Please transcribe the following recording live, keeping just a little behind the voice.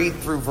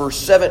Through verse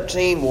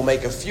 17. We'll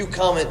make a few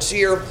comments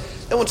here.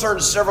 Then we'll turn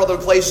to several other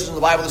places in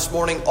the Bible this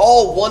morning.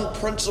 All one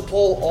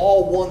principle,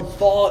 all one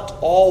thought,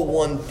 all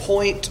one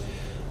point.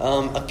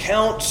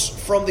 Accounts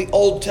from the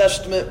Old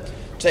Testament.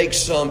 Take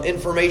some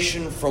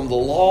information from the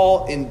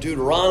law in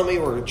Deuteronomy.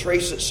 We're going to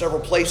trace it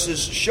several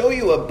places. Show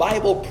you a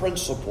Bible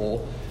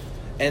principle.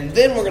 And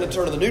then we're going to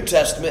turn to the New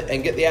Testament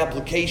and get the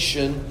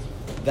application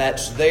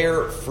that's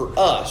there for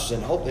us,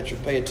 and hope that you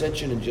pay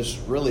attention and just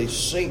really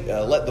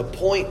let the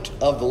point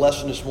of the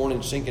lesson this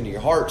morning sink into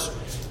your hearts,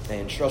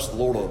 and trust the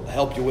Lord will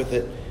help you with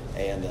it,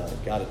 and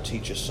God to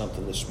teach us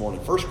something this morning.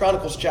 1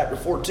 Chronicles chapter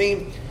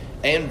 14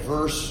 and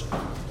verse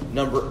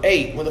number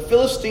 8. When the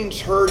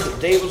Philistines heard that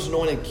David was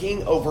anointed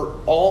king over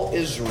all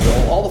Israel,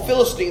 all the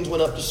Philistines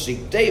went up to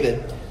seek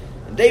David,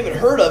 and David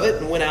heard of it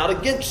and went out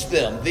against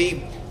them.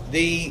 The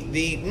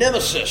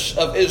nemesis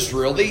of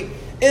Israel, the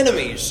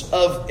enemies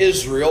of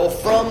Israel,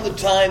 from the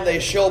time they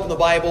show up in the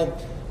Bible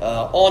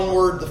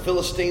onward, the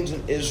Philistines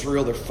and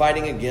Israel, they're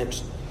fighting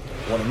against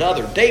one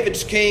another.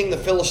 David's king, the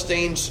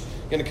Philistines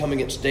going to come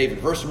against David.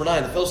 Verse number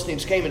 9, the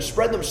Philistines came and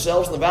spread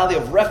themselves in the valley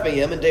of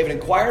Rephaim, and David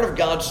inquired of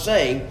God,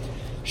 saying,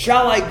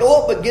 Shall I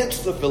go up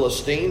against the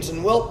Philistines,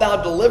 and wilt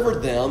thou deliver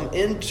them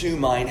into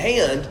mine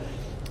hand?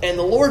 And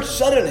the Lord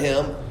said unto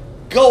him,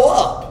 Go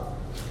up,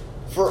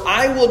 for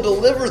I will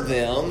deliver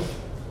them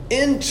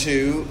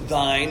into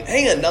thine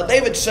hand. Now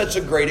David sets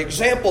a great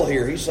example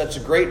here. He sets a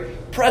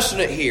great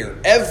precedent here.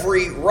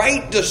 Every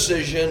right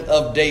decision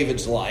of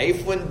David's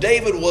life, when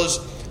David was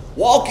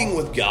walking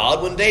with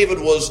God, when David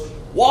was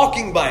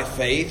walking by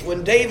faith,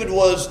 when David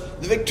was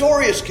the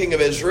victorious king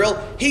of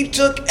Israel, he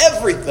took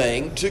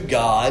everything to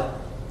God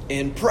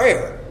in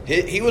prayer.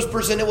 He was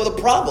presented with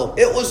a problem.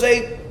 It was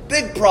a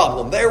big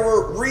problem. There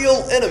were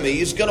real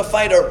enemies going to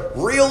fight a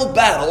real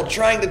battle,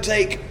 trying to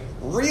take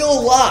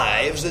real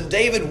lives, and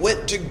David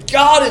went to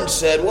God and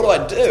said, What do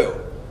I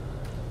do?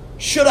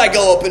 Should I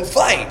go up and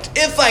fight?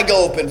 If I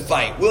go up and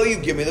fight, will you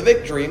give me the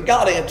victory? And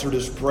God answered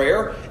his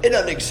prayer. It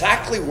doesn't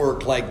exactly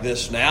work like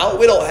this now.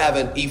 We don't have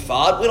an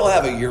ephod. We don't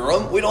have a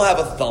Urim. We don't have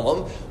a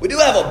Thummim. We do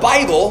have a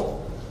Bible.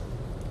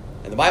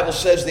 And the Bible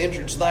says, The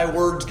entrance of thy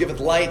words giveth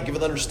light,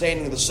 giveth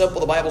understanding of the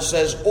simple. The Bible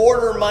says,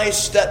 Order my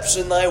steps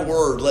in thy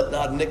word. Let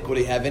not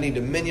iniquity have any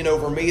dominion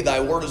over me. Thy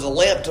word is a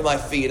lamp to my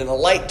feet and a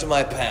light to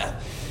my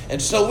path.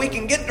 And so we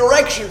can get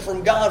direction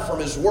from God from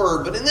his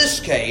word. But in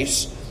this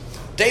case,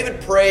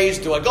 David prays,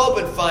 Do I go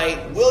up and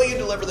fight? Will you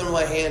deliver them in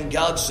my hand?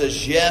 God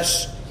says,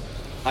 Yes,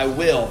 I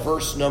will.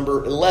 Verse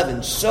number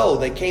 11. So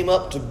they came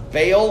up to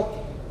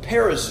Baal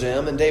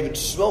Perazim, and David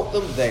smote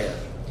them there.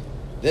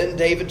 Then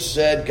David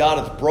said, God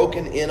hath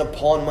broken in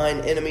upon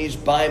mine enemies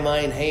by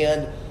mine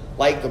hand,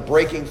 like the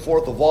breaking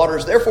forth of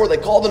waters. Therefore they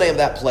called the name of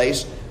that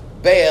place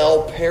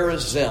Baal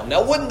Perazim.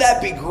 Now wouldn't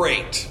that be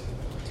great?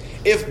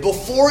 If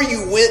before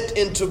you went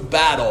into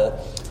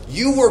battle,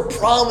 you were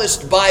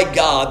promised by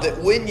God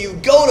that when you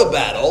go to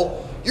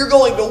battle, you're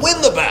going to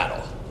win the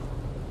battle.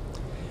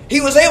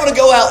 He was able to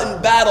go out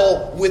in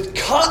battle with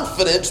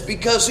confidence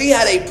because he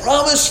had a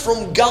promise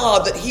from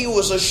God that he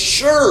was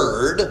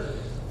assured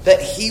that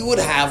he would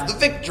have the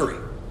victory.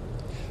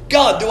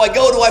 God, do I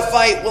go, do I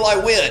fight, will I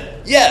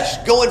win?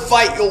 Yes, go and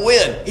fight, you'll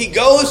win. He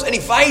goes and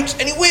he fights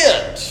and he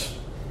wins.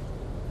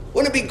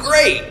 Wouldn't it be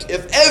great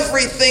if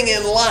everything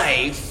in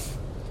life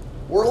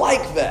were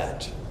like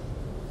that?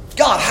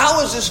 God,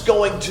 how is this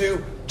going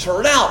to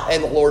turn out?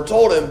 And the Lord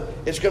told him,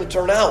 it's going to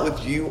turn out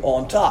with you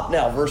on top.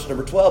 Now, verse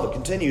number 12, it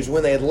continues.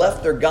 When they had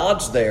left their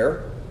gods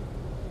there,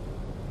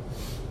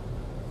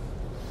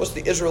 what's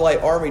the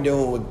Israelite army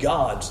doing with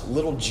gods?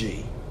 Little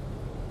g.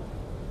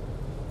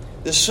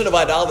 This sin of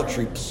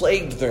idolatry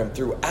plagued them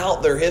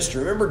throughout their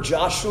history. Remember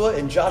Joshua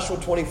in Joshua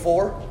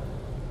 24?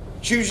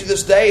 Choose you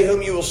this day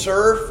whom you will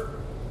serve.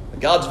 The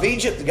gods of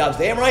Egypt, the gods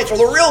of the Amorites, or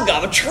the real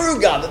God, the true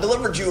God that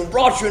delivered you and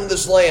brought you into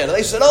this land. And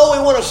they said,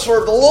 we want to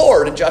serve the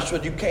Lord. And Joshua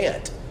said, you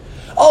can't.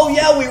 Oh,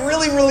 yeah, we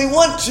really, really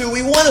want to.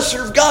 We want to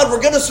serve God.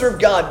 We're going to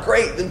serve God.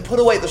 Great. Then put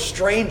away the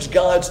strange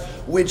gods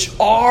which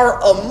are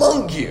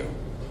among you.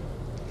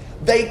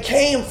 They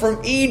came from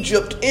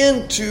Egypt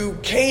into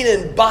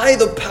Canaan by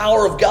the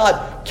power of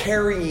God,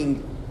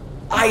 carrying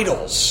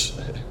idols.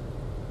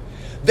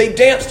 They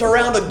danced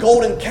around a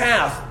golden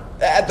calf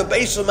at the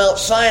base of Mount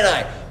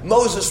Sinai.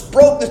 Moses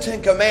broke the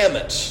Ten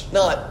Commandments.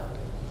 Not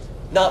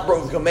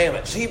broke the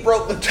commandments. He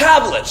broke the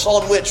tablets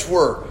on which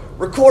were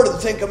recorded the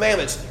Ten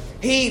Commandments.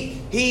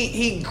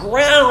 He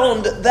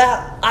ground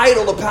that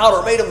idol to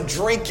powder, made them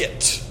drink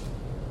it.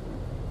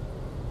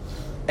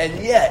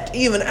 And yet,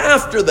 even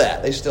after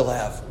that, they still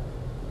have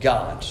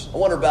gods. I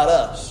wonder about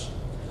us.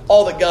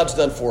 All that God's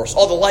done for us,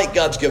 all the light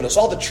God's given us,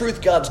 all the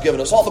truth God's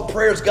given us, all the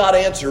prayers God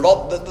answered,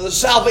 all the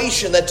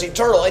salvation that's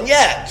eternal, and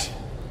yet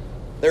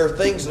there are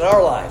things in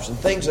our lives and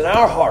things in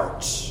our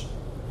hearts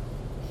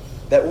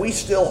that we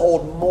still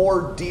hold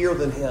more dear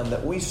than Him,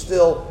 that we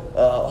still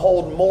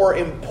hold more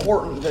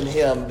important than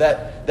Him,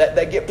 that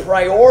get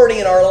priority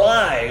in our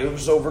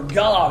lives over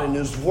God and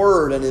His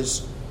Word and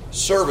His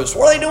service.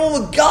 What are they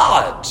doing with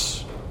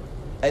gods?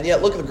 And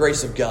yet, look at the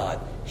grace of God.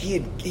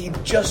 He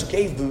just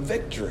gave them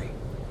victory.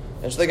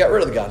 And so they got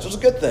rid of the gods. It was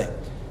a good thing.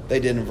 They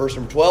did in verse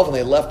number 12, when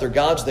they left their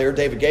gods there,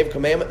 David gave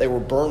commandment, they were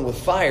burned with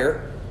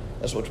fire.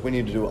 That's what we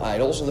need to do with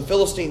idols. And the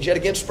Philistines yet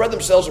again spread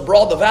themselves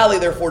abroad the valley.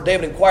 Therefore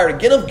David inquired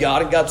again of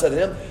God, and God said to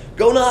him,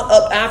 go not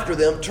up after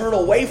them, turn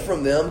away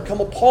from them, come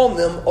upon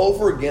them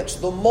over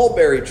against the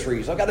mulberry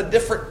trees. I've got a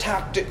different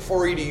tactic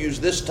for you to use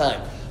this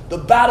time. The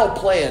battle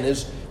plan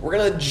is, we're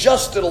going to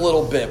adjust it a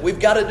little bit. We've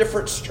got a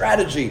different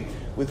strategy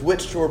with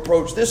which to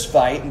approach this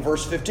fight. In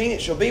verse 15,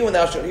 it shall be when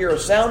thou shalt hear a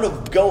sound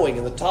of going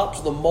in the tops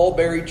of the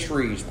mulberry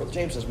trees. Brother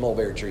James says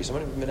mulberry trees. How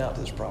many of you have been out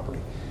to this property?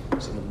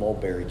 It's in the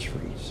mulberry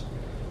trees.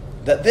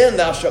 That then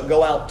thou shalt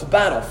go out to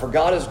battle, for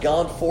God has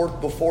gone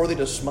forth before thee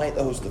to smite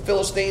the host of the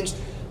Philistines.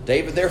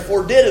 David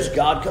therefore did as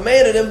God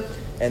commanded him,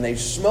 and they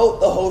smote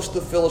the host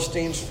of the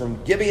Philistines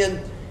from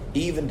Gibeon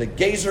even to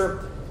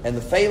Gazer. And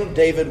the fame of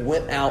David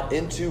went out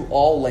into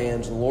all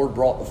lands, and the Lord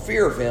brought the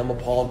fear of him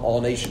upon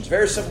all nations.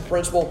 Very simple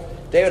principle.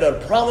 David had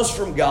a promise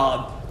from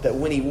God that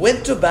when he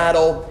went to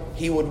battle,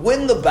 he would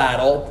win the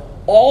battle.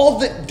 All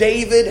that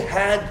David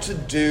had to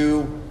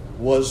do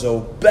was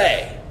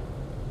obey.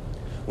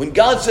 When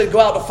God said go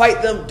out to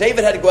fight them,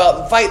 David had to go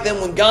out and fight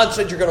them. When God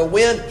said you're going to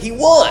win, he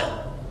won.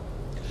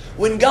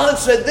 When God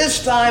said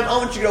this time, I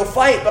want you to go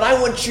fight, but I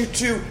want you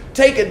to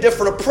take a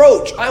different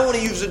approach. I want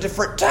to use a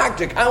different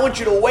tactic. I want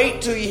you to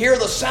wait till you hear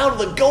the sound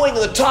of the going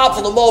of the top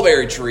of the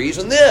mulberry trees,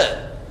 and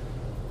then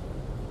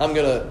I'm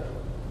going to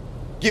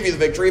give you the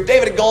victory. If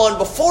David had gone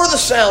before the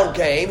sound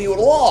came, he would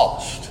have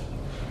lost.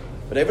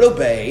 But David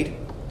obeyed,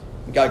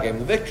 and God gave him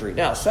the victory.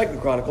 Now, 2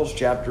 Chronicles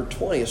chapter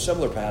 20, a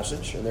similar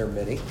passage, and there are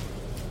many.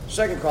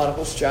 2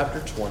 Chronicles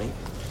chapter 20.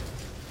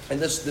 And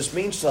this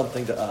means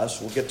something to us.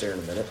 We'll get there in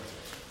a minute.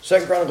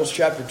 2 Chronicles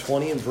chapter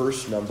 20 and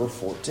verse number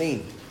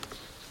 14.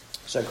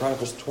 2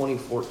 Chronicles 20,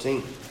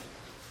 14.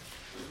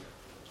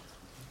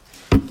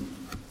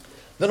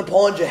 Then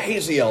upon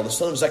Jehaziel, the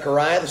son of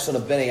Zechariah, the son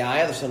of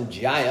Benaiah, the son of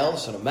Jael, the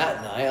son of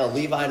Mattaniah, a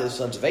Levite of the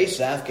sons of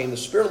Asaph, came the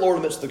Spirit of the Lord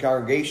amidst the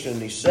congregation,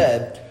 and he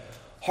said,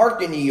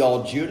 Hearken ye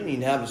all Judah, and ye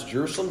inhabitants of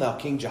Jerusalem, thou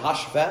King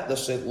Jehoshaphat,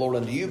 thus saith the Lord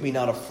unto you, be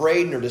not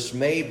afraid nor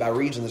dismayed by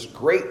reason of this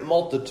great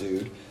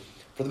multitude,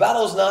 for the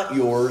battle is not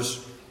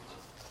yours,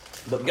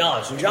 but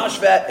God's. So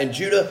Jehoshaphat and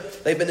Judah,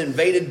 they've been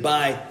invaded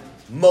by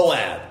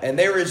Moab, and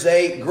there is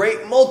a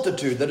great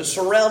multitude that has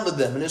surrounded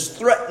them and is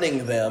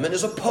threatening them and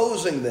is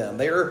opposing them.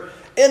 They are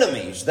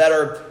enemies that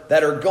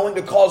are going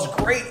to cause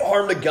great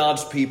harm to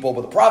God's people.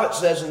 But the prophet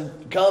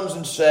comes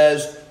and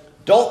says,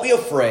 don't be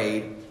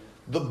afraid.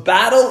 The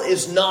battle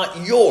is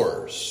not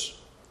yours,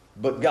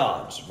 but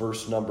God's.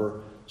 Verse number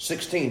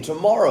 16.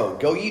 Tomorrow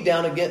go ye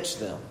down against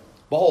them.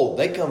 Behold,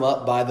 they come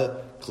up by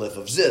the cliff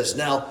of Ziz.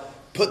 Now,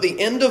 put the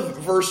end of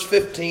verse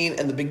 15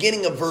 and the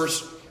beginning of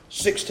verse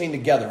 16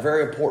 together.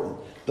 Very important.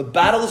 The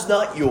battle is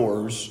not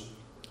yours,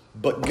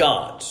 but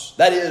God's.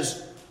 That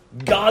is,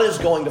 God is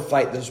going to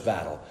fight this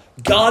battle.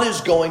 God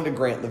is going to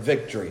grant the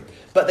victory.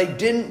 But they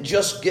didn't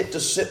just get to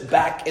sit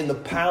back in the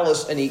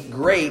palace and eat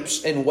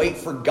grapes and wait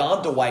for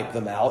God to wipe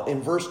them out.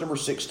 In verse number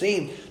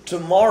 16,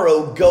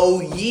 tomorrow go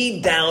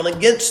ye down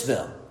against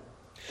them.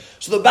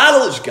 So the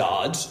battle is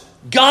God's.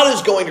 God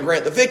is going to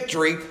grant the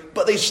victory,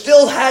 but they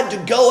still had to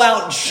go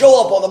out and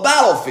show up on the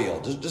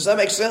battlefield. Does that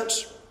make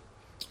sense?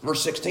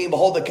 Verse 16,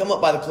 behold, they come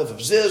up by the cliff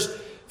of Ziz,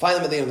 find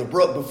them at the end of the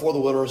brook before the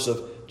wilderness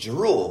of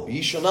Jeruel.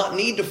 Ye shall not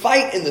need to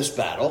fight in this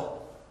battle.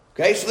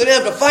 Okay, so they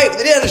didn't have to fight, but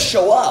they didn't have to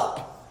show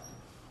up.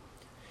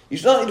 You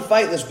shall not need to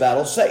fight in this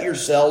battle. Set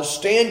yourselves,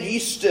 stand ye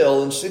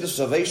still, and see the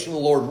salvation of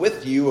the Lord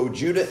with you, O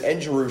Judah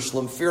and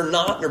Jerusalem. Fear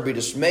not, nor be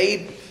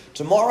dismayed.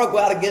 Tomorrow go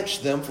out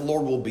against them, for the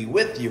Lord will be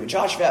with you. And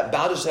Jehoshaphat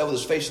bowed his head with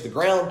his face to the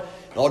ground,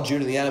 and all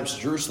Judah and the inhabitants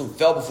of Jerusalem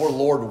fell before the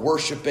Lord,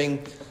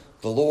 worshiping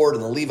the Lord.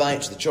 And the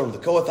Levites, the children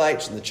of the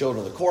Kohathites, and the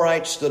children of the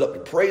Korhites stood up to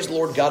praise the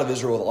Lord God of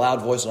Israel with a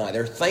loud voice and I.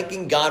 They're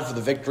thanking God for the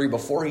victory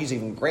before he's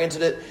even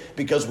granted it,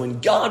 because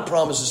when God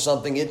promises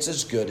something, it's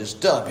as good as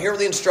done. Here are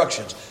the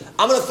instructions.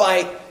 I'm going to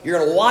fight. You're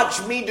going to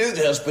watch me do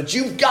this, but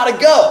you've got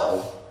to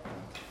go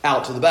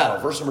out to the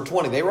battle. Verse number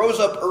 20. They rose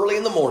up early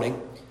in the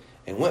morning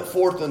and went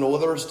forth in the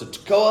wilderness to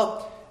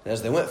Tekoa. And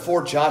as they went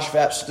forth,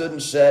 Jehoshaphat stood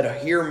and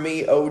said, Hear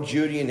me, O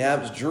Judah and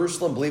inhabitants of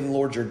Jerusalem. Believe in the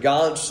Lord your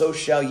God, so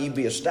shall ye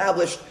be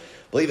established.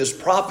 Believe his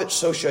prophets,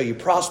 so shall you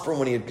prosper.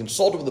 When he had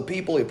consulted with the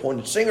people, he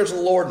appointed singers in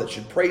the Lord that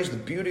should praise the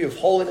beauty of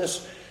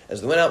holiness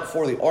as they went out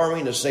before the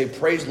army to say,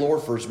 Praise the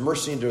Lord, for his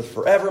mercy endureth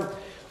forever.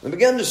 When they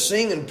began to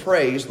sing and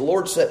praise, the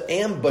Lord set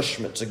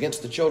ambushments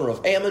against the children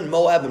of Ammon,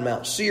 Moab, and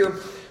Mount Seir,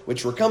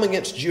 which were come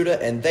against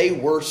Judah, and they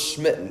were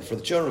smitten. For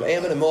the children of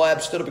Ammon and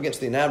Moab stood up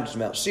against the inhabitants of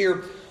Mount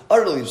Seir,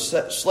 utterly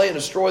slay and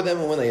destroy them.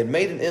 And when they had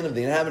made an end of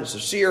the inhabitants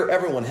of Seir,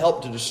 everyone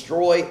helped to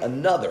destroy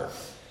another.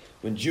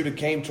 When Judah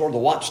came toward the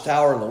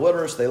watchtower in the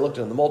wilderness, they looked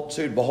on the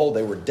multitude. Behold,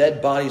 they were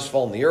dead bodies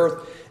fallen to the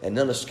earth, and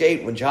none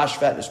escaped. When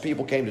Jehoshaphat and his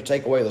people came to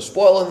take away the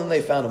spoil, and then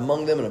they found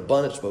among them in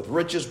abundance both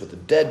riches with the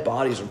dead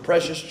bodies and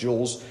precious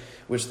jewels,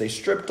 which they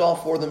stripped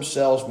off for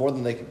themselves more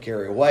than they could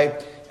carry away.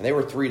 And they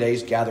were 3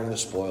 days gathering the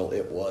spoil.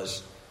 It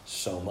was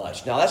so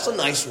much. Now, that's a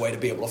nice way to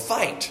be able to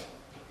fight.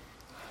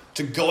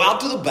 To go out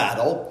to the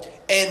battle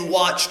and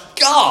watch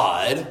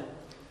God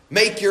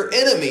make your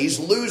enemies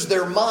lose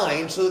their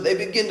mind so that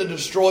they begin to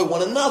destroy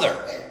one another.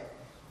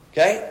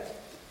 Okay?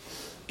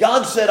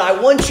 God said, I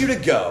want you to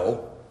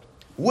go.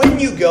 When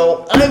you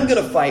go, I'm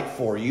going to fight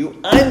for you.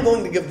 I'm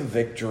going to give the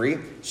victory.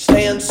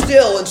 Stand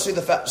still and see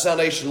the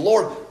salvation of the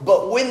Lord.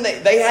 But when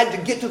they had to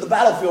get to the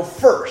battlefield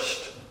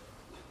first.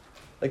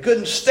 They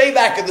couldn't stay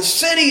back in the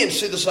city and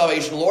see the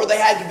salvation of the Lord. They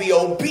had to be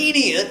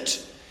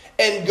obedient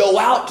and go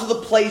out to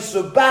the place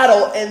of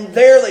battle. And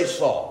there they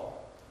saw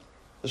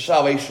the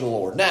salvation of the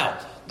Lord. Now,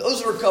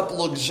 those are a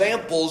couple of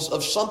examples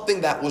of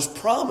something that was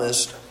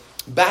promised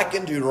back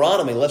in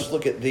Deuteronomy. Let's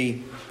look at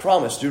the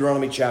promise.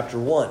 Deuteronomy chapter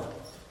 1.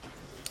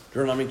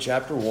 Deuteronomy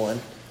chapter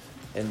 1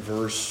 and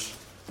verse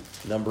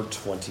number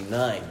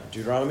 29.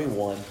 Deuteronomy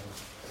 1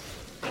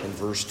 and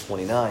verse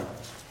 29.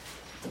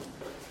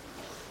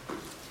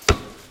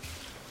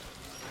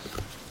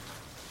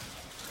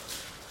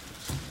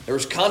 There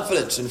was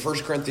confidence in 1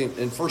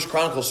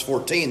 Chronicles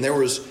 14. There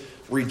was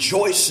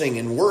rejoicing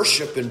and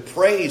worship and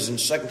praise in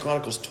 2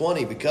 Chronicles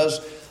 20 because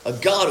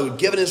of God who had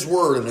given His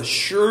word and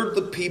assured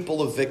the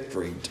people of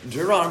victory.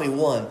 Deuteronomy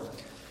 1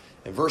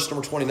 and verse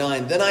number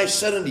 29. Then I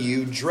said unto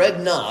you,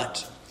 dread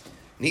not,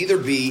 neither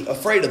be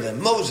afraid of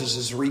them. Moses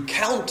is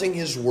recounting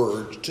his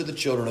words to the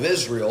children of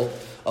Israel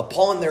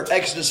upon their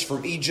exodus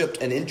from Egypt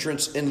and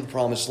entrance into the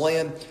promised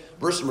land.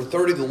 Verse number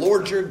 30. The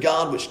Lord your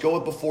God which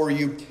goeth before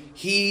you,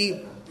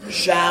 He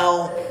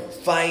shall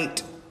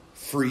fight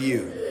for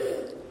you.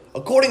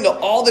 According to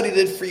all that He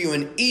did for you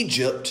in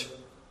Egypt,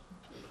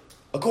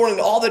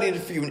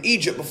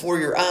 before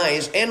your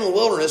eyes, and in the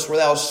wilderness, where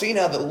thou hast seen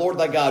how the Lord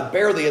thy God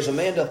bare thee as a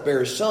man doth bear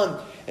his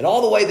son, and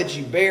all the way that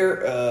you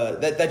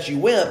that you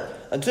went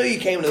until you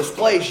came to this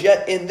place,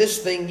 yet in this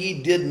thing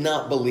ye did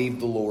not believe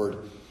the Lord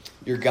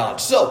your God.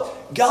 So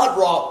God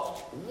wrought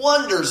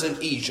wonders in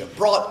Egypt,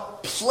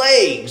 brought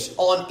plagues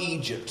on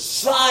Egypt,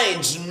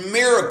 signs and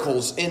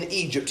miracles in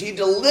Egypt. He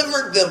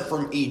delivered them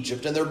from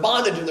Egypt and their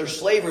bondage and their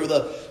slavery with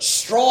a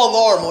strong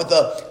arm, with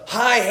a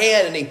high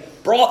hand, and He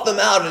brought them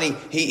out, and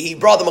he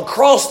brought them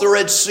across the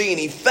Red Sea, and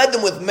He fed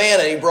them with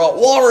manna, and He brought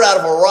water out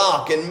of a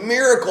rock, and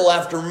miracle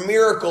after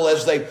miracle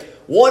as they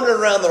wandered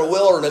around the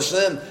wilderness,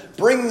 and then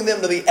bringing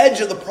them to the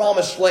edge of the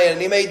promised land,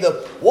 and He made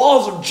the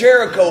walls of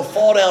Jericho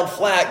fall down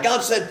flat.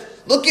 God said,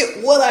 look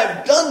at what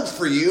I've done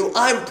for you.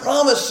 I'm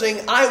promising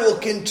I will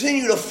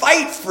continue to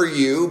fight for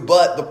you.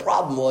 But the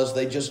problem was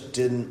they just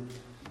didn't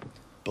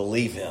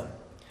believe Him.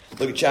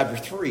 Look at chapter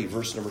 3,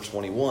 verse number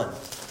 21.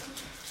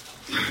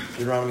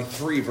 Deuteronomy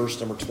 3, verse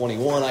number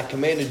 21. I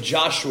commanded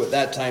Joshua at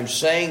that time,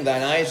 saying,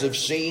 thine eyes have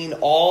seen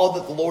all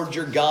that the Lord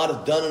your God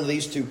hath done unto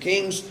these two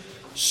kings.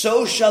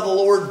 So shall the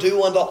Lord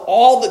do unto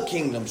all the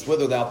kingdoms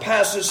whither thou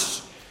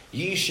passest.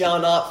 Ye shall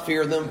not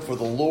fear them, for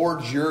the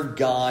Lord your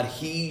God,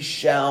 He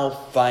shall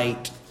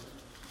fight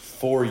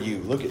for you.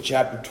 Look at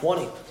chapter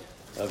 20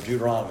 of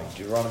Deuteronomy.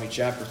 Deuteronomy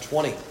chapter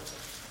 20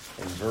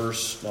 and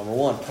verse number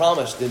 1.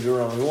 Promised in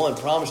Deuteronomy 1,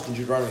 promised in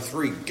Deuteronomy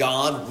 3,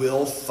 God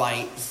will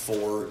fight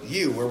for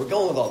you. Where are we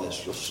going with all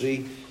this? You'll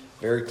see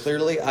very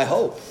clearly, I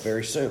hope,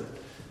 very soon.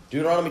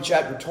 Deuteronomy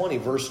chapter 20,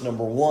 verse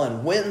number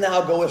 1. When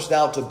thou goest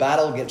out to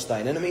battle against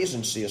thine enemies,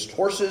 and seest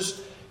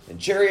horses and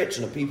chariots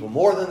and a people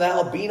more than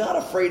thou, be not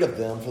afraid of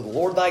them, for the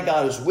Lord thy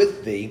God is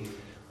with thee,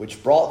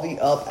 which brought thee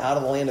up out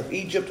of the land of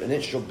Egypt. And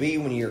it shall be,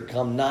 when ye are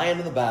come nigh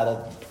unto the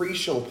battle, the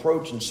priest shall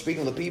approach and speak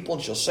unto the people,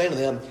 and shall say unto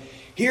them,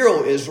 Hear,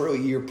 O Israel,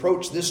 ye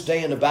approach this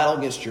day into battle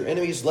against your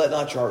enemies. Let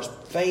not your hearts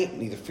faint,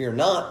 neither fear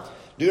not.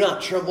 Do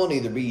not tremble,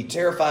 neither be ye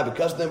terrified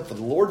because of them. For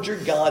the Lord your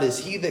God is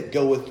He that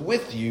goeth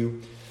with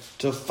you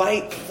to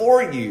fight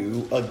for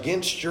you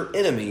against your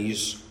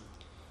enemies,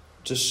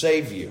 to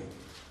save you.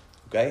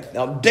 Okay?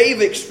 Now,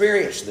 David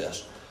experienced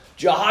this.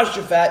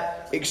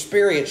 Jehoshaphat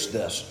experienced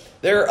this.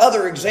 There are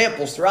other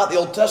examples throughout the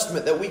Old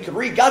Testament that we could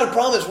read. God had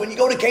promised, when you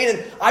go to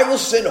Canaan, I will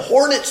send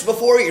hornets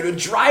before you to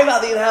drive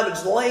out the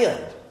inhabitants of the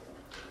land.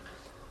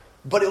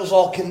 But it was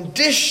all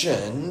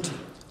conditioned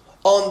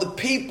on the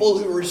people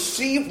who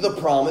received the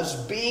promise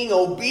being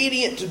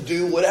obedient to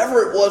do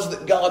whatever it was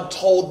that God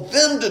told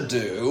them to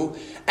do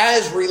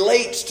as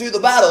relates to the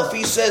battle. If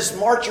He says,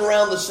 march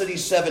around the city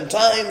 7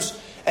 times,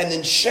 and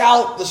then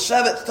shout the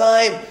 7th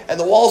time, and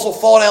the walls will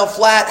fall down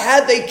flat.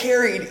 Had they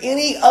carried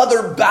any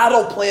other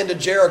battle plan to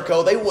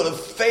Jericho, they would have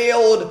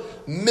failed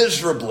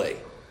miserably.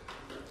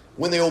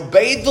 When they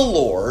obeyed the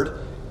Lord,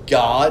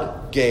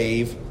 God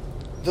gave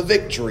the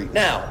victory.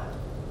 Now,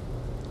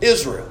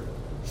 Israel,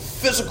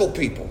 physical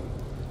people,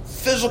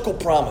 physical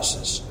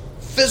promises,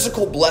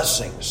 physical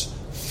blessings,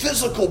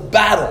 physical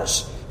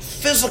battles,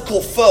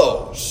 physical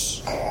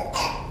foes.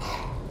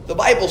 The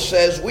Bible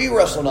says we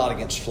wrestle not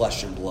against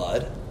flesh and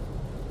blood.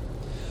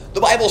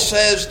 The Bible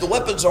says the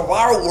weapons of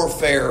our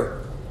warfare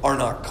are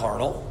not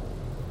carnal.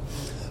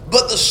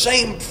 But the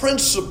same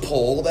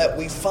principle that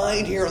we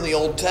find here in the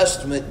Old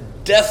Testament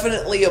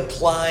definitely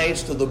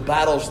applies to the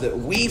battles that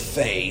we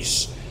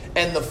face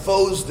and the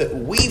foes that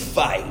we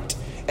fight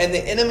and the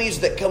enemies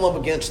that come up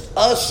against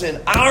us in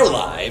our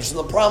lives, and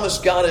the promise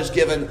God has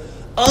given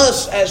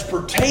us as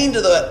pertain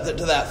to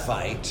that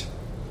fight.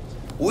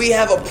 We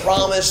have a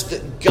promise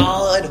that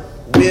God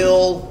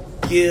will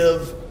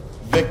give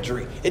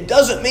victory. It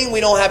doesn't mean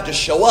we don't have to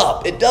show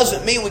up. It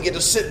doesn't mean we get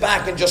to sit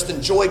back and just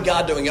enjoy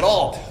God doing it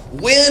all.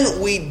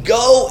 When we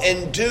go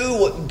and do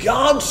what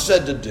God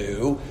said to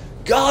do,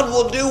 God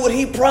will do what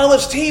He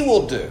promised He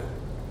will do.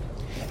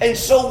 And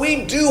so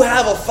we do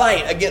have a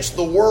fight against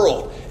the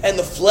world and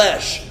the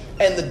flesh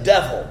and the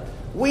devil.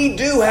 We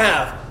do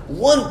have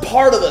one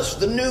part of us,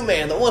 the new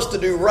man that wants to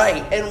do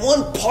right, and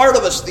one part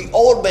of us, the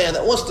old man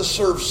that wants to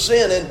serve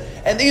sin.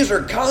 And these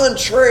are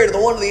contrary to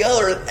the one to the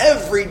other, and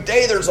every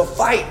day there's a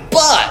fight.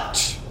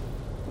 But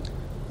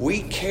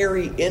we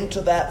carry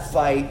into that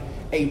fight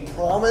a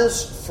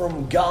promise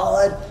from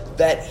God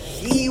that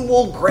He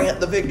will grant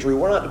the victory.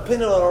 We're not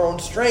dependent on our own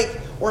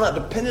strength. We're not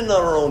dependent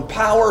on our own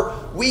power.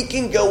 We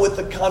can go with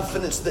the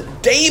confidence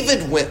that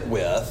David went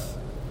with,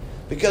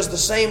 because the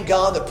same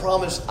God that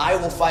promised, I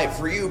will fight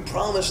for you,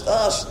 promised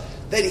us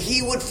that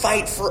He would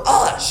fight for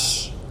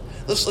us.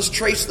 Let's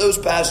trace those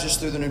passages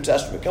through the New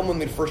Testament. Come with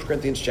me to 1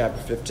 Corinthians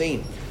chapter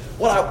 15.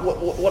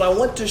 What I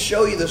want to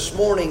show you this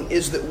morning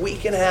is that we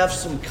can have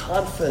some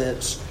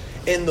confidence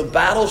in the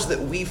battles that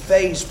we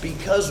face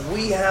because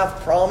we have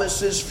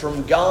promises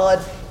from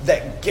God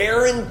that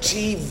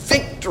guarantee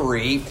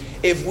victory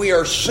if we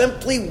are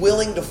simply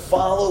willing to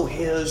follow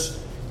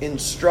His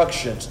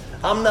instructions.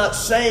 I'm not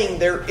saying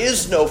there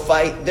is no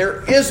fight.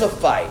 There is a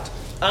fight.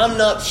 I'm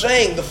not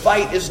saying the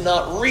fight is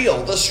not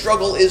real. The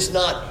struggle is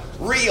not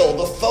real.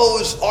 The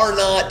foes are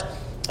not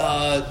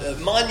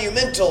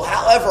monumental.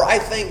 However, I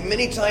think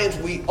many times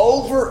we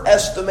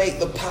overestimate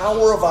the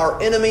power of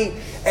our enemy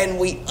and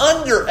we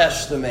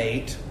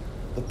underestimate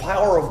the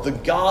power of the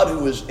God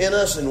who is in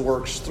us and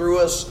works through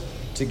us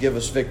to give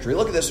us victory.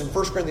 Look at this in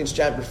 1 Corinthians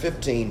chapter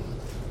 15.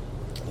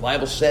 The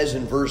Bible says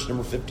in verse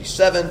number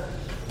 57,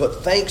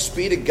 "But thanks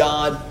be to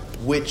God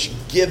which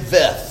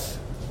giveth."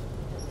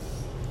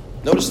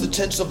 Notice the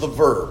tense of the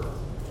verb.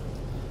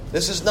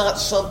 This is not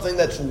something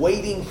that's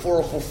waiting for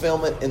a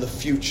fulfillment in the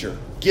future.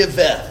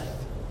 Giveth.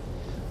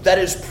 That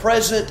is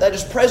present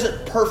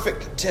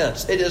perfect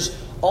tense. It is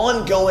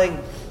ongoing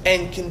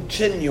and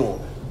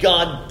continual.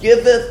 God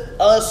giveth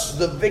us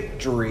the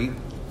victory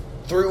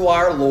through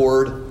our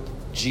Lord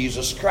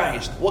Jesus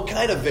Christ. What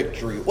kind of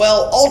victory?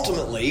 Well,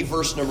 ultimately,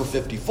 verse number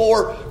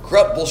 54,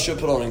 corruptible shall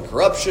put on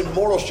incorruption,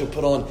 mortal shall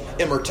put on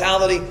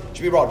immortality.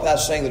 Should be brought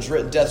past saying that's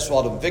written, death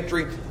swallowed in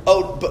victory.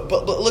 Oh,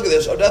 but look at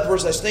this. Oh, death,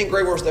 where's thy sting?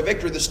 Grave, where's thy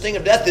victory? The sting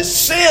of death is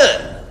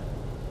sin.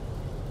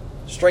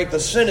 Strength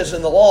of sin is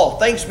in the law.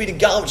 Thanks be to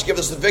God which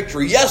giveth us the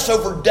victory. Yes,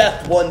 over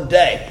death one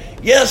day.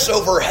 Yes,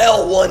 over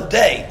hell one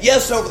day.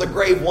 Yes, over the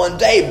grave one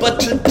day. But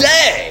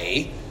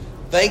today,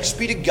 thanks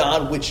be to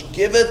God which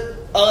giveth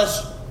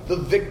us the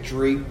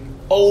victory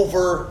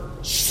over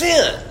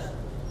sin.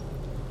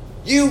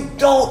 You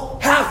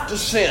don't have to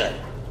sin.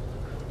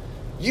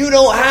 You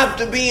don't have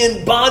to be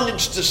in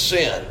bondage to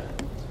sin.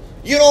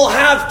 You don't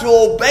have to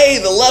obey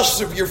the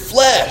lusts of your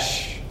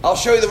flesh. I'll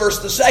show you the verse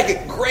in a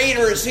second.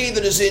 Greater is He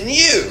that is in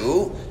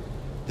you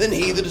than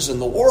he that is in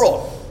the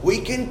world. We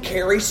can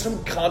carry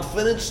some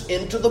confidence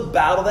into the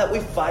battle that we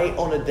fight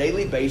on a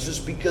daily basis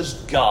because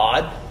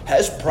God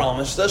has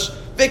promised us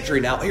victory.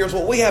 Now, here's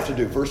what we have to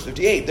do. Verse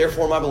 58,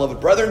 "Therefore, my beloved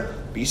brethren,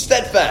 be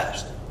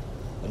steadfast,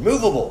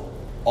 unmovable,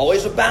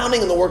 always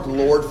abounding in the work of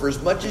the Lord, for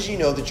as much as you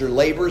know that your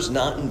labor is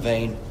not in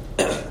vain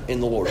in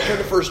the Lord." Turn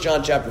to 1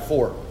 John chapter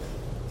 4.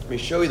 Let me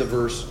show you the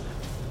verse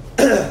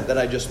that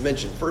I just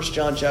mentioned. 1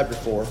 John chapter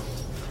 4.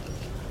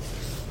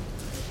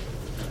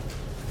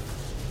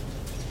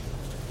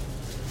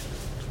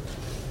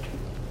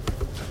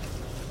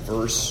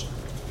 Verse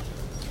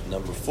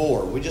number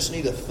 4. We just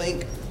need to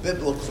think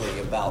biblically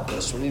about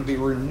this. We need to be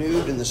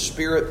renewed in the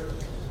spirit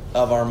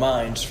of our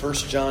minds.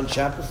 1 John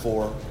chapter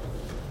 4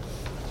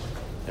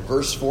 and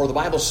verse 4. The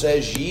Bible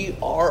says, "Ye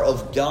are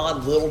of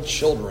God little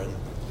children,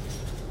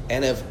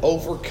 and have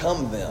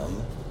overcome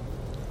them,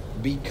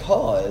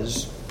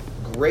 because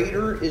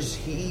greater is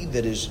He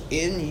that is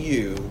in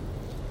you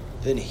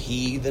than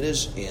he that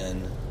is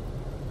in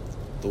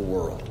the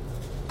world."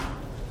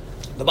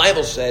 The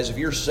Bible says, if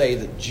you're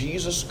saved, that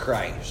Jesus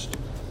Christ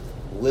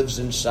lives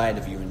inside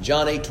of you. In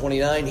John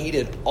 8:29, He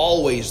did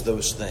always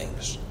those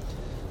things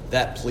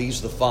that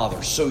please the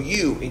Father. So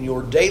you, in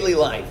your daily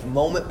life,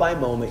 moment by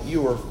moment,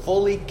 you are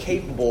fully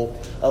capable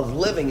of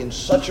living in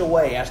such a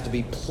way as to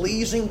be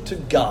pleasing to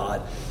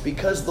God,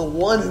 because the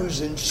one who's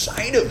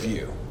inside of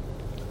you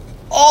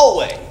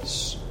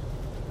always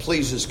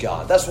pleases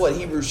God. That's what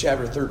Hebrews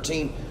chapter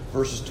 13,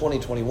 verses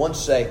 20-21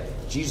 say.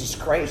 Jesus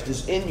Christ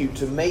is in you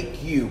to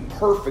make you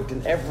perfect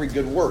in every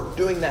good work,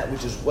 doing that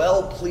which is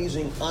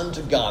well-pleasing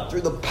unto God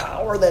through the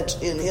power that's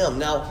in Him.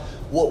 Now,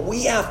 what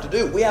we have to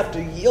do, we have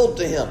to yield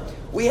to Him.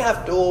 We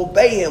have to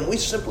obey Him. We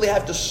simply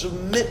have to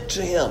submit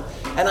to Him.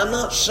 And I'm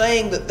not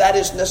saying that that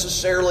is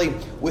necessarily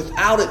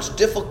without its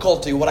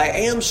difficulty. What I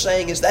am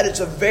saying is that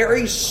it's a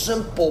very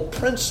simple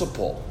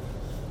principle.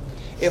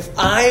 If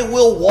I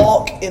will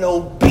walk in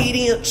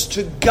obedience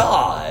to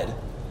God,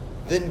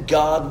 then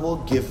God will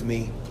give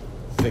me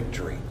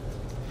victory.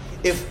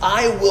 If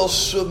I will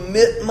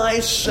submit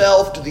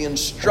myself to the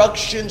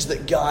instructions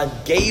that God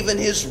gave in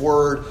His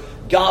Word,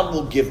 God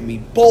will give me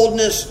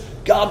boldness.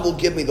 God will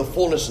give me the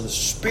fullness of the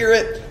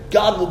Spirit.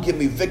 God will give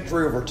me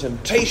victory over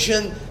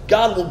temptation.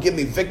 God will give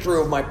me victory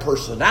over my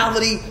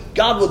personality.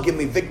 God will give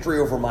me victory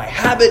over my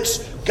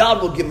habits.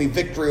 God will give me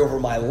victory over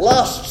my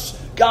lusts.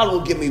 God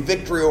will give me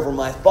victory over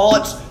my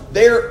thoughts.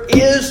 There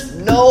is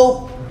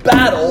no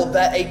battle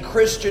that a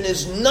Christian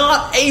is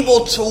not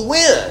able to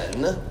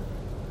win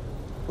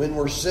when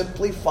we're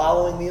simply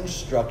following the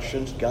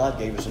instructions God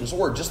gave us in His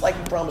Word. Just like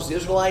He promised the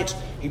Israelites,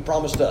 He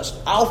promised us,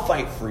 I'll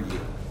fight for you.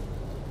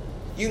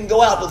 You can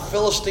go out to the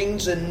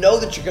Philistines and know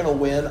that you're going to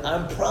win.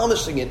 I'm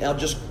promising it. Now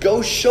just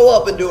go show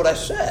up and do what I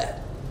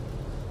said.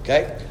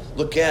 Okay?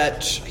 Look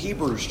at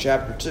Hebrews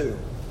chapter 2.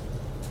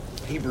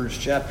 Hebrews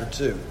chapter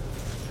 2.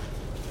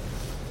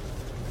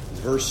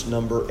 Verse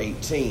number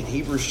 18.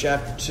 Hebrews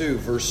chapter 2,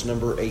 verse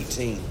number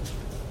 18.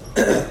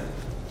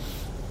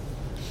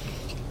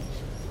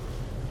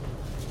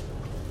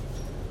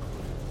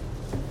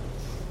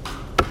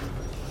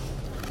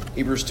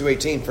 Hebrews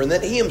 2:18. For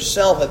that He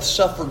Himself hath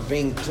suffered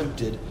being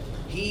tempted,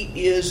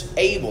 He is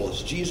able,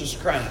 as Jesus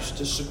Christ,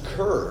 to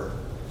succor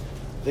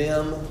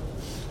them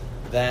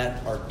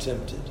that are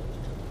tempted.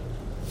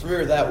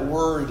 Remember that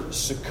word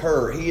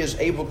succor. He is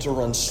able to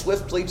run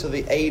swiftly to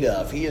the aid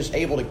of. He is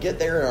able to get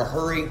there in a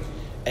hurry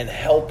and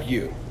help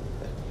you.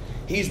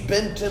 He's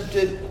been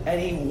tempted and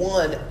He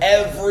won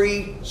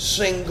every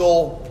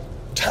single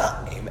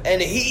time.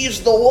 And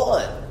He's the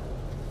one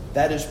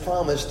that has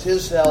promised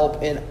His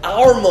help in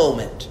our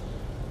moment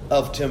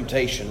of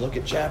temptation. Look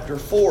at chapter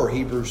 4,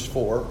 Hebrews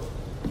 4,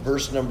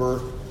 verse number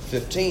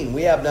 15.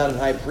 We have not an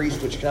high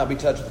priest which cannot be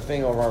touched with the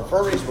finger of our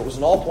infirmities, but was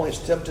in all points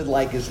tempted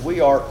like as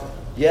we are,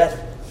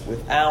 yet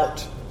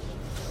without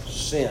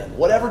sin.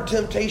 Whatever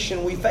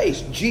temptation we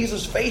face,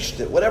 Jesus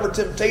faced it. Whatever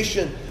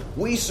temptation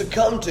we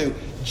succumb to,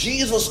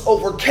 Jesus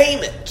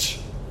overcame it.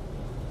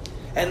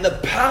 And the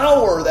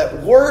power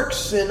that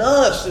works in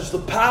us is the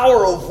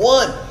power of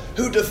one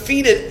who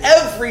defeated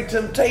every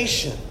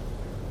temptation.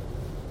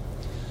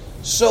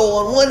 So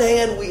on one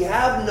hand, we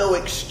have no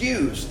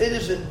excuse. It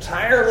is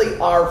entirely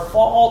our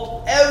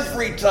fault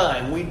every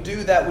time we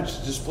do that which is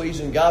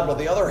displeasing God. But on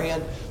the other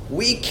hand,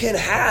 we can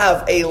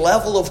have a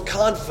level of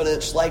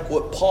confidence like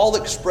what Paul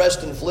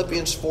expressed in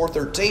Philippians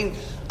 4:13.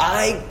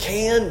 I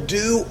can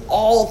do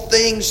all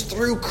things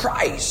through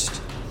Christ,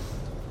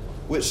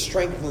 which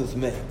strengtheneth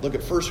me. Look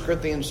at 1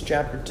 Corinthians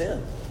chapter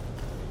 10.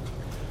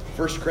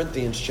 1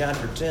 Corinthians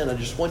chapter 10. I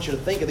just want you to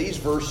think of these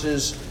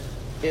verses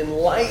in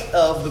light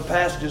of the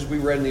passages we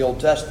read in the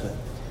Old Testament.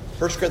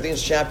 1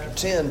 Corinthians chapter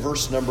 10,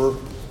 verse number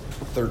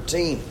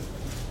 13.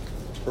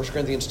 1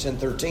 Corinthians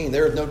 10:13.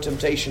 There is no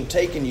temptation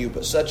taken you,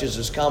 but such as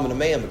is common to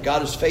man. But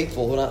God is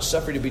faithful, who will not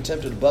suffer you to be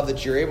tempted above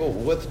that you are able,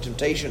 but with the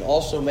temptation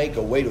also make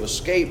a way to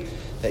escape,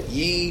 that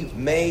ye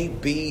may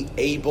be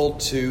able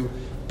to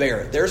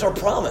bear it. There's our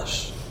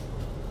promise.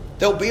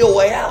 There'll be a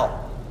way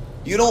out.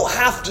 You don't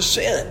have to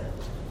sin.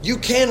 You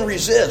can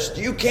resist.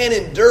 You can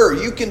endure.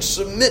 You can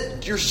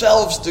submit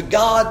yourselves to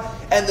God,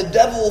 and the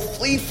devil will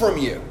flee from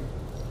you.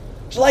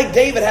 It's like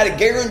David had a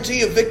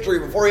guarantee of victory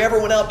before he ever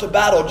went out to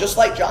battle. Just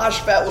like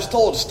Jehoshaphat was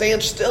told,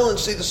 stand still and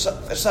see the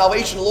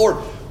salvation of the Lord.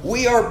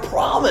 We are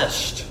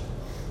promised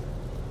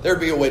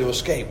there'd be a way to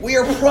escape. We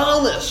are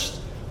promised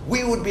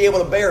we would be able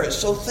to bear it.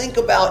 So think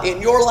about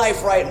in your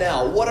life right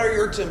now, what are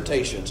your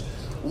temptations?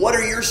 What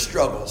are your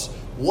struggles?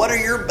 What are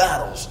your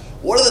battles?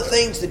 What are the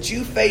things that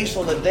you face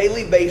on a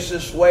daily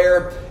basis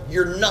where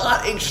you're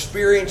not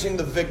experiencing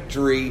the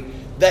victory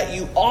that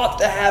you ought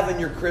to have in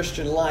your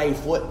Christian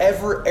life?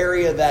 Whatever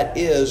area that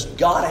is,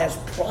 God has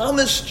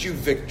promised you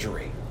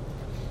victory.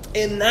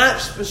 In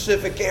that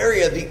specific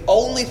area, the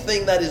only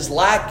thing that is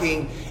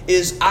lacking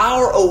is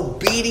our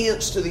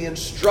obedience to the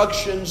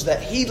instructions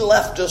that He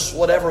left us,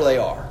 whatever they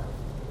are.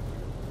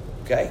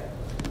 Okay?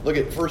 Look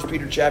at 1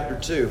 Peter chapter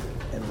 2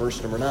 and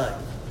verse number 9.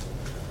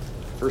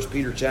 1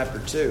 Peter chapter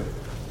 2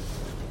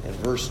 and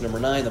verse number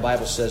 9, the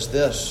Bible says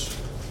this.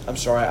 I'm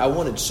sorry, I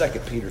wanted 2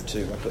 Peter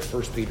 2. I put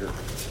 1 Peter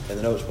in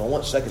the notes, but I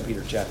want 2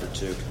 Peter chapter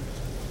 2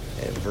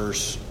 and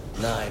verse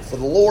 9. For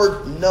the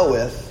Lord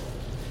knoweth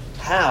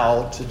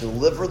how to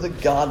deliver the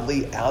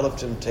godly out of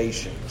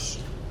temptations,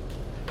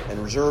 and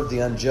reserve the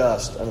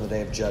unjust unto the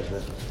day of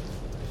judgment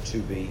to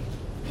be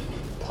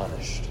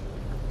punished.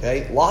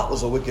 Okay? Lot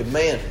was a wicked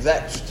man,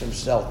 vexed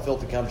himself,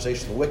 filthy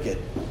conversation of the wicked.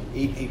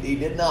 He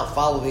did not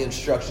follow the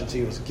instructions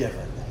he was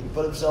given. He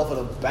put himself in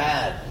a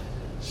bad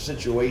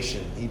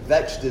situation. He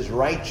vexed his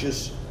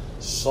righteous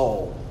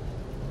soul.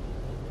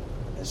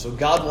 And so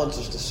God wants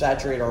us to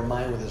saturate our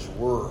mind with His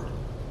Word,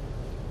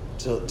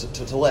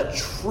 to let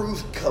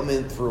truth come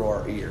in through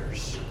our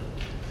ears,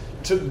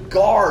 to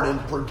guard and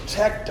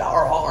protect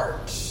our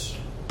hearts,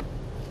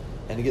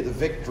 and to get the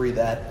victory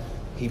that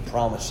He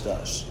promised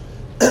us.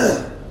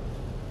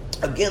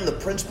 Again, the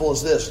principle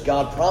is this.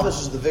 God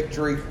promises the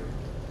victory,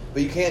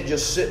 but you can't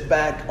just sit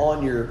back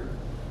on your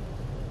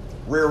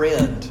rear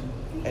end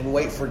and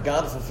wait for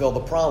God to fulfill the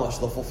promise.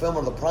 The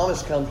fulfillment of the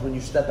promise comes when you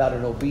step out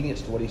in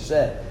obedience to what He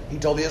said. He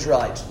told the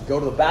Israelites, go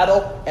to the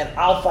battle and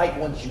I'll fight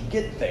once you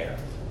get there.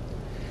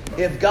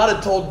 if God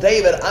had told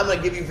David, I'm going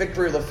to give you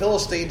victory over the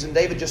Philistines, and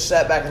David just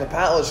sat back in the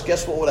palace,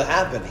 guess what would have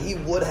happened? He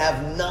would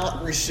have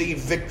not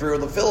received victory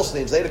over the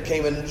Philistines. They'd have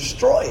came in and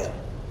destroyed him.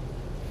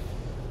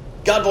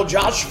 God told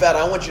Jehoshaphat,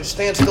 I want you to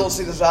stand still and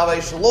see the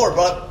salvation of the Lord.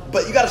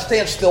 But you got to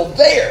stand still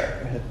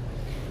there.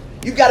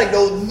 You've got to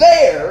go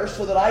there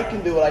so that I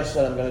can do what I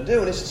said I'm going to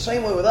do. And it's the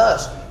same way with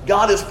us.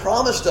 God has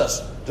promised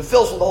us to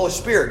fill us with the Holy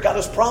Spirit. God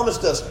has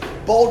promised us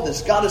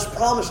boldness. God has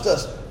promised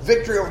us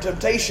victory over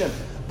temptation.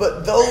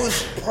 But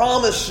those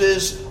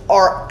promises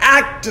are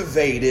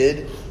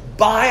activated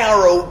by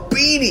our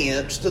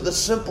obedience to the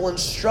simple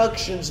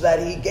instructions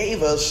that He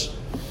gave us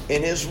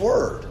in His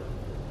Word.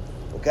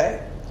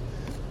 Okay?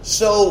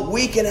 So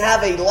we can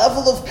have a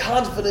level of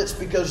confidence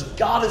because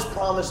God has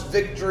promised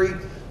victory,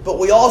 but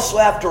we also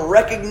have to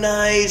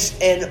recognize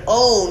and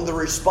own the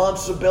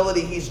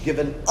responsibility He's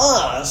given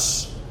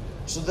us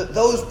so that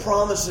those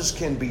promises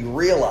can be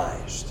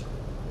realized.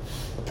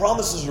 The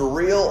promises are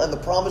real and the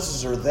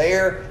promises are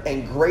there,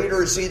 and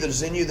greater is He that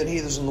is in you than he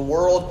that is in the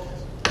world.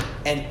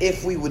 And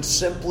if we would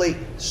simply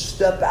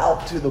step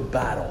out to the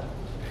battle,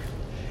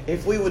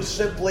 if we would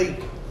simply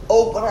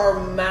open our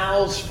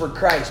mouths for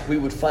Christ, we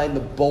would find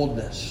the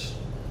boldness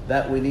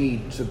that we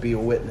need to be a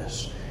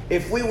witness.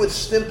 If we would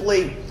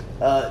simply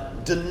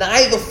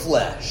deny the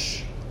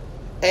flesh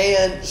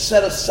and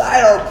set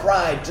aside our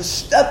pride to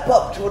step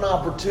up to an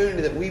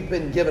opportunity that we've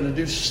been given to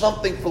do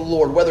something for the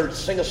Lord, whether it's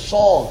sing a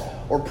song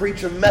or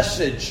preach a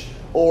message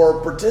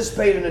or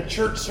participate in a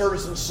church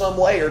service in some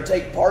way or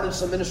take part in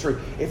some ministry.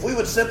 If we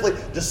would simply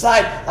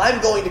decide,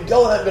 I'm going to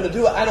go and I'm going to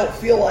do it. I don't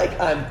feel like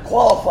I'm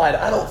qualified.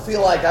 I don't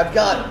feel like I've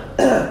got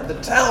the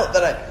talent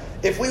that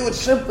if we would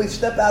simply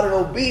step out in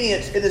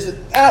obedience, it is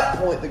at that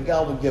point that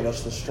God would give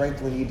us the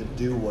strength we need to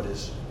do what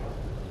is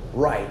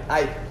right.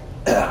 I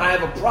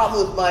have a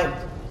problem with my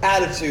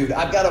attitude.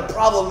 I've got a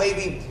problem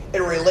maybe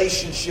in a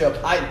relationship.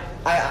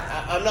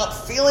 I'm not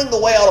feeling the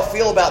way I ought to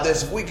feel about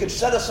this. If we could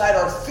set aside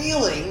our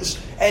feelings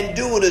and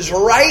do what is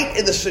right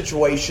in the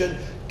situation,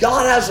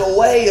 God has a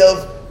way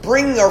of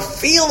bringing our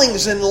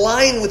feelings in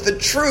line with the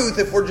truth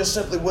if we're just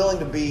simply willing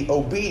to be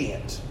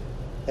obedient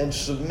and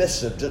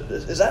submissive.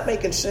 Is that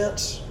making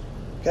sense?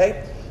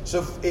 Okay?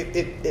 So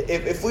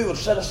if we would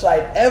set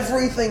aside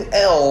everything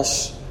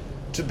else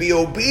to be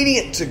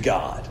obedient to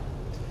God,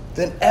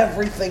 then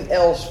everything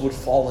else would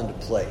fall into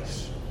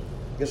place.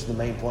 I guess the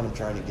main point I'm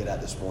trying to get at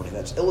this morning,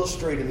 that's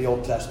illustrated in the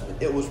Old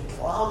Testament. It was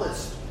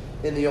promised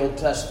in the Old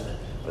Testament.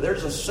 But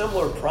there's a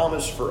similar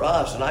promise for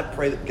us, and I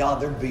pray that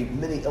God, there'd be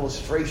many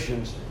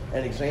illustrations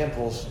and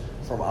examples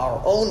from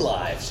our own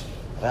lives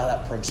of how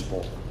that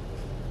principle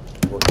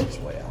works its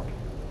way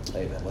out.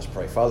 Amen. Let's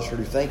pray. Father, sure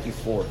do thank you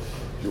for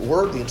your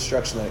word, the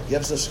instruction that it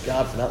gives us,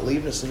 God, for not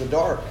leaving us in the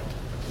dark.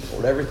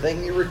 Lord,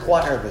 everything you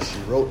require of us,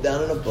 you wrote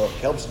down in a book.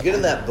 Help us get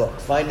in that book.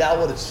 Find out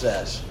what it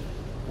says.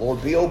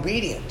 Lord, be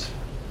obedient.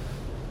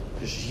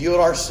 Just yield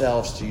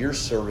ourselves to your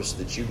service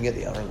that you can get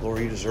the honor and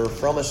glory you deserve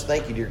from us.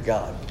 Thank you, dear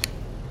God,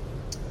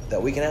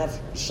 that we can have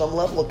some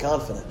level of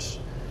confidence,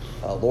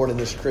 Lord, in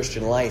this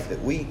Christian life,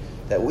 that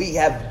we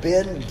have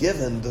been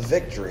given the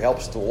victory. Help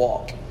us to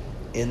walk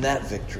in that victory.